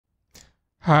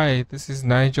Hi, this is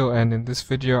Nigel, and in this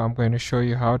video I'm going to show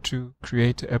you how to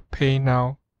create a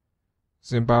PayNow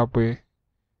Zimbabwe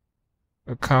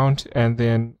account and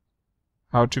then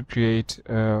how to create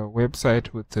a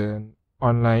website with an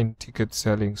online ticket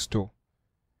selling store.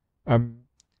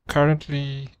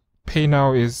 Currently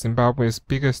PayNow is Zimbabwe's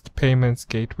biggest payments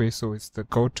gateway, so it's the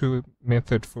go-to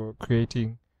method for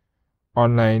creating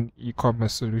online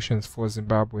e-commerce solutions for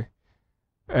Zimbabwe.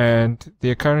 And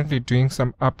they're currently doing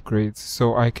some upgrades,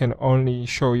 so I can only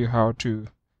show you how to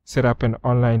set up an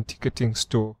online ticketing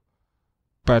store,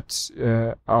 but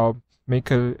I'll make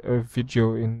a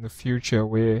video in the future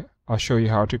where I'll show you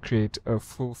how to create a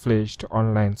full-fledged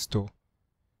online store.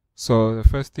 So the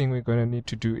first thing we're going to need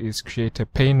to do is create a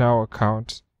PayNow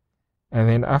account, and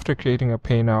then after creating a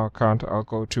PayNow account I'll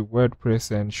go to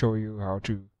WordPress and show you how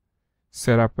to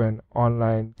set up an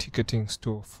online ticketing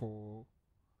store for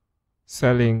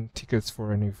selling tickets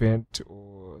for an event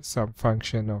or some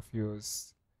function of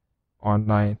yours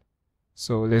online.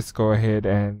 So let's go ahead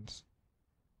and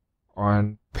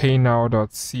on paynow.co.zw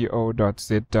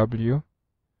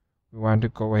we want to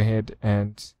go ahead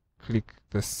and click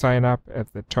the sign up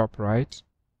at the top right,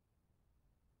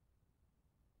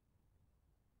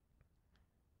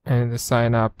 and in the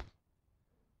sign up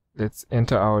let's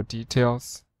enter our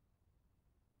details.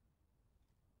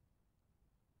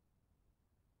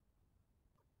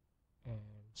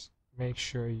 Make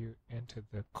sure you enter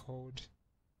the code.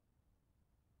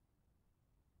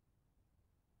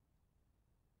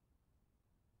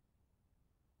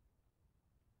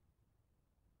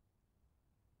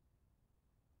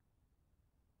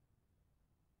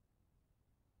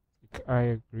 Click I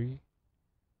agree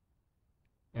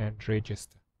and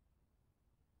register.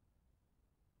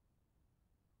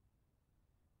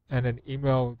 And an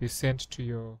email will be sent to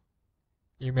your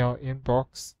email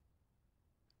inbox.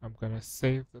 I'm going to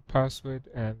save the password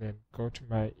and then go to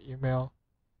my email,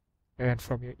 and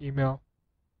from your email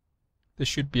there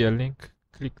should be a link.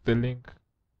 Click the link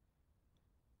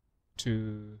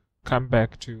to come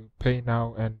back to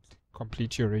PayNow and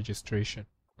complete your registration.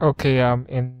 Okay, I'm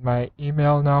in my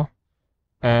email now,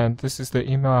 and this is the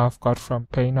email I've got from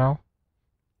PayNow. It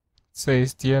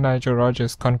says, "Dear Nigel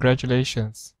Rodgers,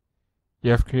 congratulations.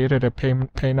 You have created a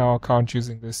PayNow account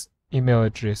using this email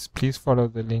address. Please follow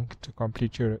the link to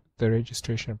complete the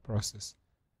registration process."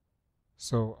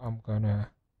 So I'm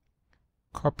gonna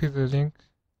copy the link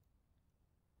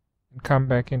and come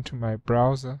back into my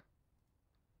browser,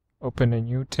 open a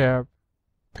new tab,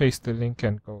 paste the link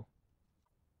and go.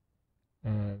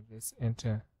 And let's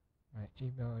enter my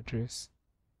email address,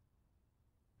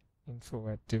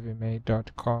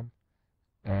 info@divimay.com,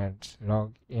 and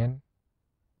log in.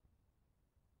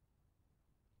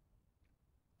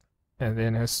 And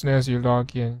then as soon as you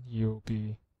log in, you'll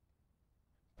be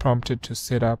prompted to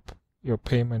set up your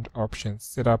payment options,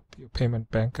 set up your payment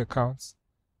bank accounts.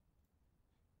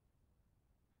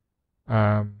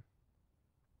 I'm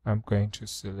going to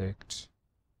select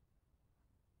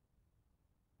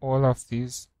all of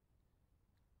these,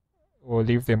 or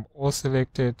leave them all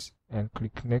selected, and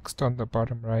click next on the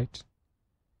bottom right.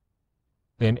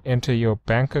 Then enter your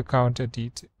bank account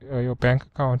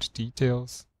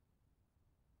details.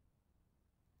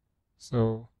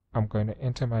 So I'm going to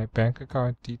enter my bank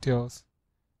account details,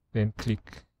 then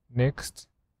click next,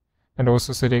 and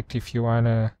also select if you want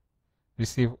to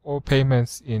receive all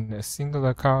payments in a single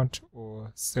account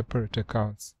or separate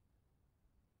accounts.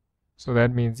 So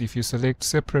that means if you select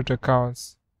separate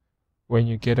accounts, when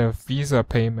you get a Visa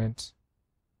payment,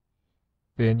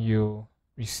 then you'll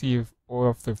receive all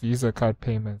of the Visa card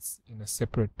payments in a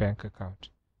separate bank account.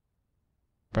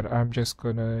 But I'm just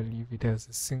going to leave it as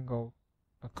a single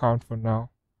account for now.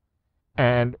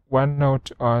 And one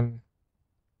note on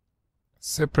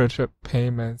separate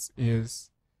payments is,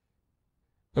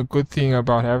 a good thing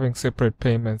about having separate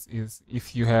payments is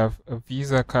if you have a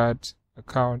Visa card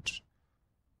account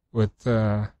with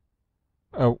or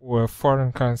a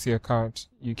foreign currency account,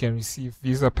 you can receive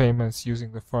Visa payments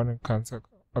using the foreign currency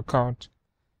account,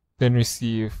 then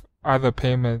receive other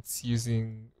payments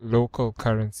using local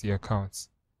currency accounts,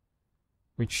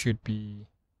 which should be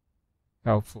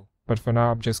helpful. But for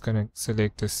now I'm just going to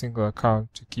select a single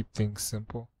account to keep things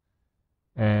simple,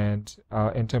 and I'll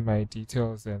enter my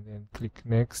details and then click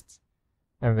next.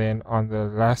 And then on the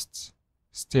last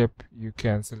step you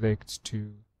can select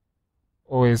to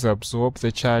always absorb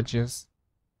the charges,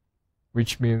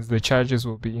 which means the charges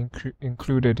will be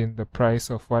included in the price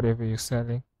of whatever you're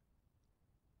selling.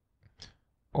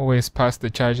 Always pass the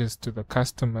charges to the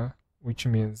customer, which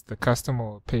means the customer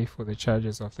will pay for the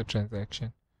charges of the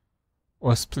transaction,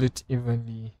 or split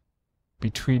evenly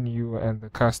between you and the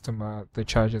customer the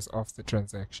charges of the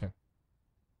transaction.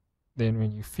 Then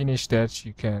when you finish that,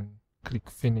 you can click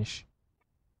finish.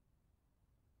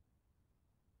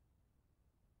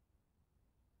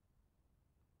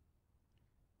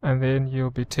 And then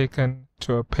you'll be taken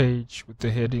to a page with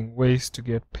the heading Ways to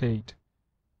Get Paid.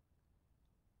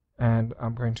 And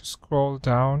I'm going to scroll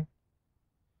down,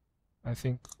 I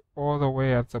think all the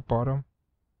way at the bottom,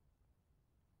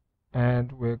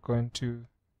 and we're going to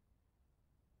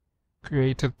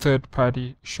create a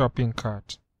third-party shopping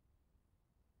cart.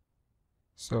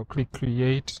 So click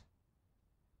Create,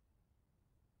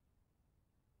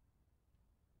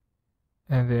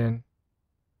 and then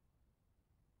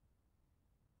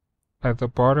at the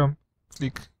bottom,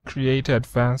 click Create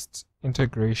Advanced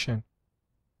Integration.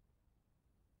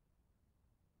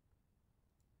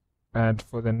 And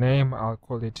for the name, I'll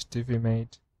call it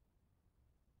DiviMate.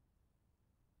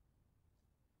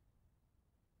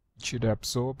 It should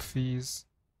absorb fees.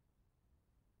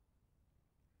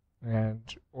 And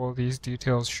all these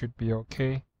details should be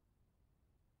okay.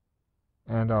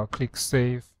 And I'll click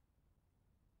Save.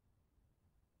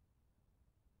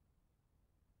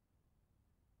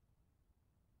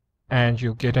 And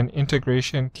you'll get an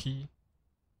integration key,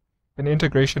 an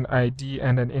integration ID,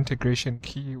 and an integration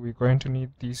key. We're going to need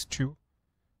these two.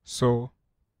 So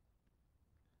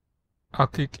I'll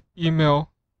click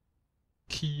Email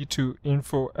Key to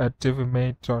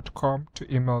info@divimate.com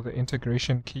to email the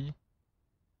integration key.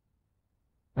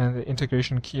 And the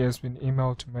integration key has been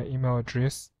emailed to my email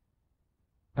address.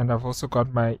 And I've also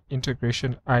got my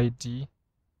integration ID,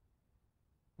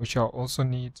 which I'll also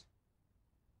need.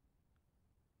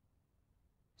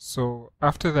 So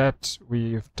after that,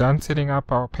 we've done setting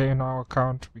up our PayNow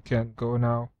account. We can go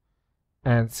now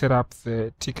and set up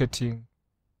the ticketing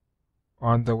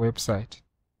on the website.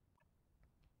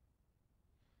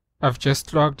 I've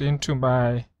just logged into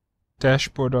my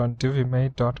dashboard on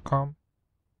divimate.com.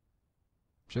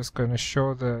 Just going to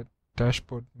show the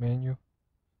dashboard menu,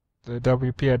 the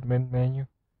WP admin menu.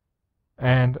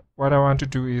 And what I want to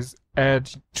do is add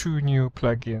 2 new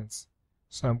plugins.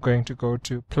 So I'm going to go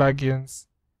to Plugins,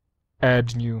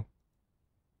 Add New.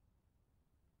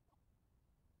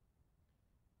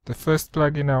 The first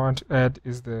plugin I want to add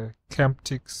is the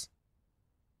Camptix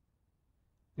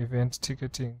Event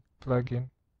Ticketing plugin.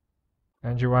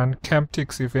 And you want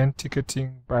Camptix Event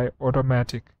Ticketing by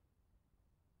Automatic.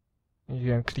 And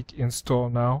you can click Install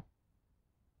now.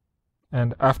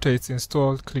 And after it's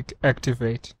installed, click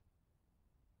Activate.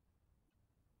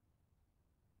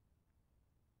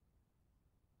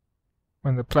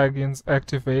 When the plugin's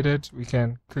activated, we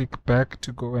can click back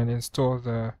to go and install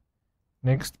the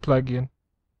next plugin,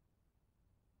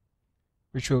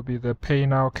 which will be the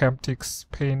PayNow Camptix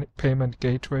Payment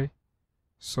Gateway.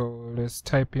 So let's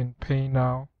type in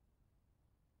PayNow,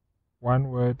 one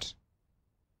word,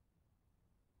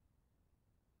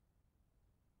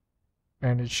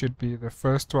 and it should be the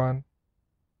first one,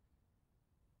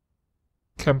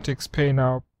 Camptix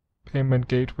PayNow Payment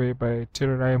Gateway by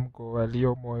Tiriraim Goa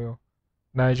Leo Moyo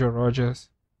Nigel Rodgers.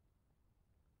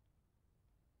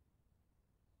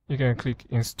 You can click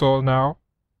Install now.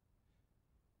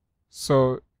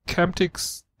 So the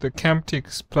Camptix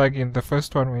plugin, the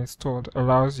first one we installed,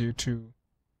 allows you to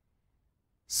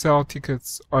sell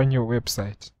tickets on your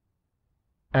website.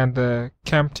 And the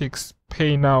Camptix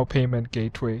PayNow Payment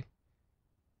Gateway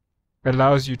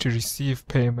allows you to receive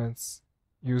payments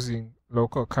using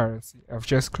local currency. I've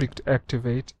just clicked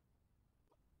Activate,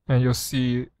 and you'll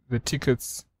see the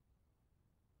tickets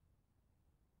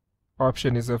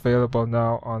option is available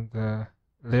now on the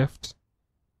left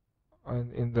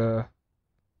in the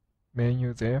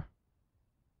menu there.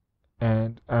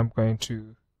 And I'm going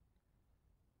to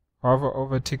hover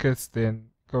over tickets, then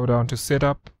go down to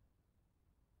Setup.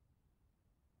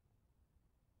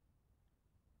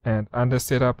 And under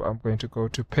Setup, I'm going to go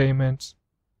to Payment.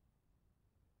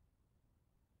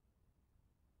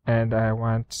 And I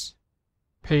want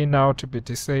PayNow to be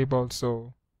disabled,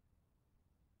 so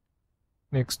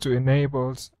next to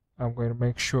Enabled, I'm going to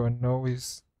make sure No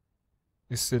is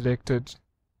selected.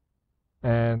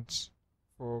 And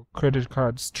for credit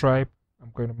card Stripe, I'm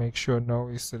going to make sure No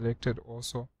is selected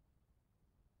also.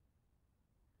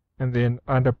 And then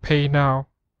under PayNow,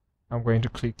 I'm going to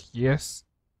click Yes.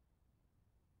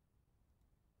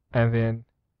 And then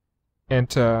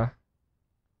enter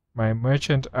my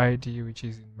merchant ID, which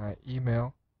is in my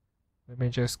email. Let me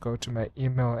just go to my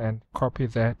email and copy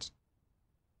that.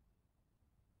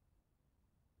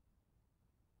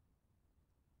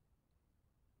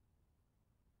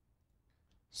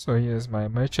 So here's my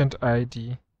merchant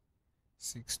ID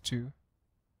 62.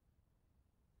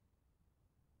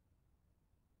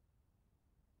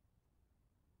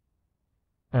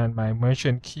 and my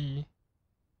merchant key.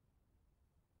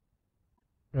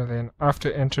 And then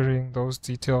after entering those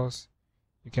details,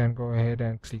 you can go ahead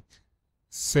and click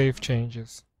Save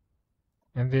Changes.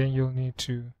 And then you'll need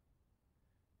to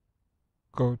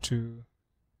go to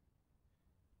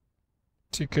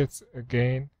Tickets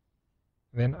again.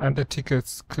 Then under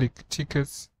Tickets, click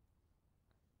Tickets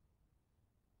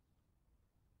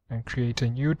and create a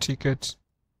new ticket.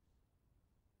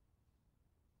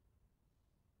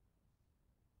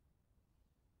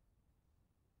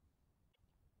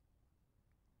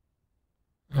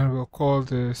 And we'll call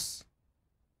this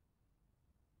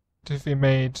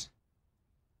Divi-Made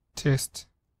Test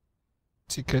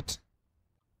Ticket.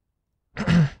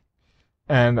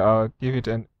 And I'll give it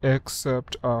an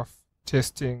excerpt of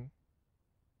testing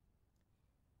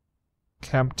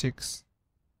Camtics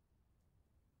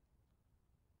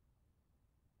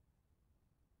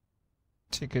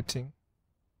ticketing.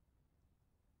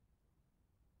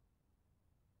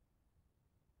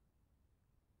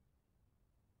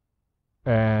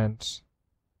 And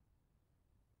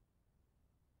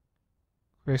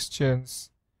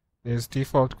questions, there's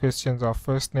default questions of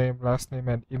first name, last name,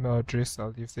 and email address.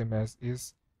 I'll leave them as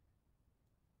is.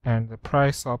 And the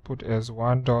price I'll put as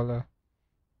 $1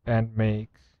 and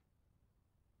make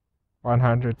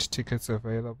 100 tickets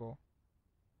available.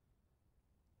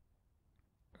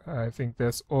 I think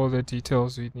that's all the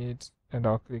details we need, and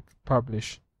I'll click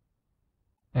Publish.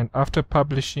 And after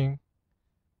publishing,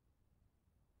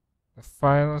 the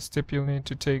final step you'll need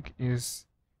to take is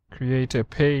create a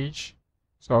page.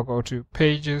 So I'll go to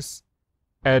Pages,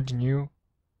 Add New.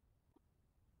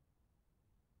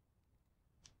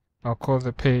 I'll call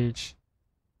the page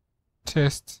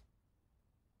Test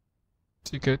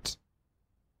Ticket.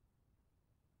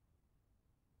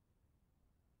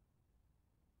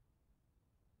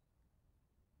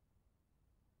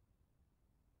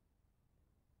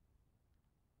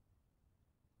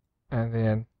 And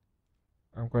then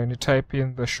I'm going to type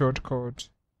in the shortcode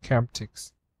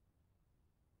Camtics.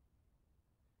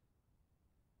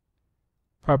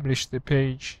 Publish the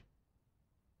page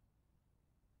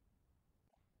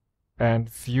and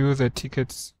view the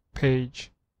tickets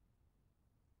page.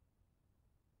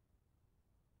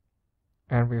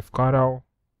 And we've got our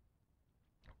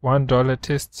 $1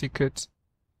 test ticket.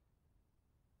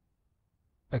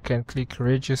 I can click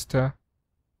Register,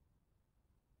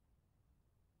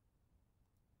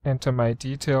 enter my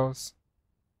details,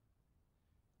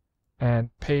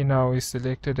 and PayNow is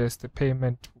selected as the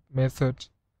payment method.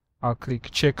 I'll click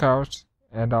Checkout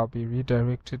and I'll be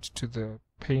redirected to the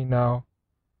PayNow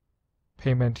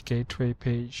payment gateway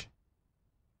page.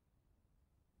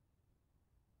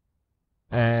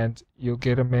 And you'll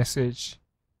get a message,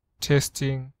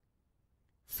 testing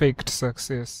faked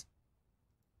success,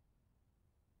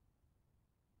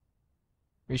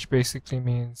 which basically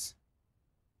means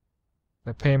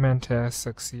the payment has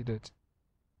succeeded.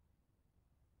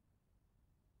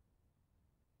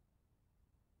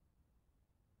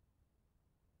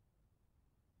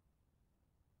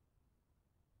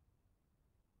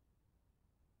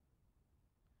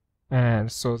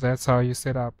 And so that's how you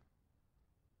set up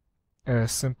a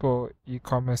simple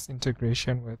e-commerce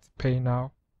integration with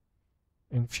PayNow.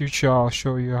 In future, I'll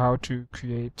show you how to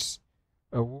create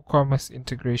a WooCommerce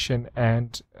integration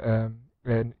and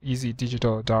an easy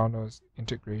digital downloads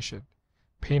integration.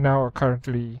 PayNow are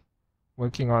currently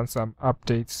working on some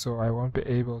updates, so I won't be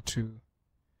able to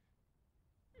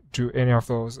do any of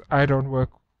those. I don't work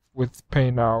with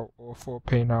PayNow or for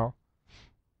PayNow.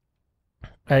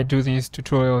 I do these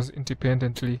tutorials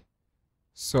independently.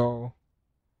 So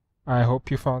I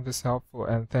hope you found this helpful,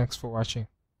 and thanks for watching.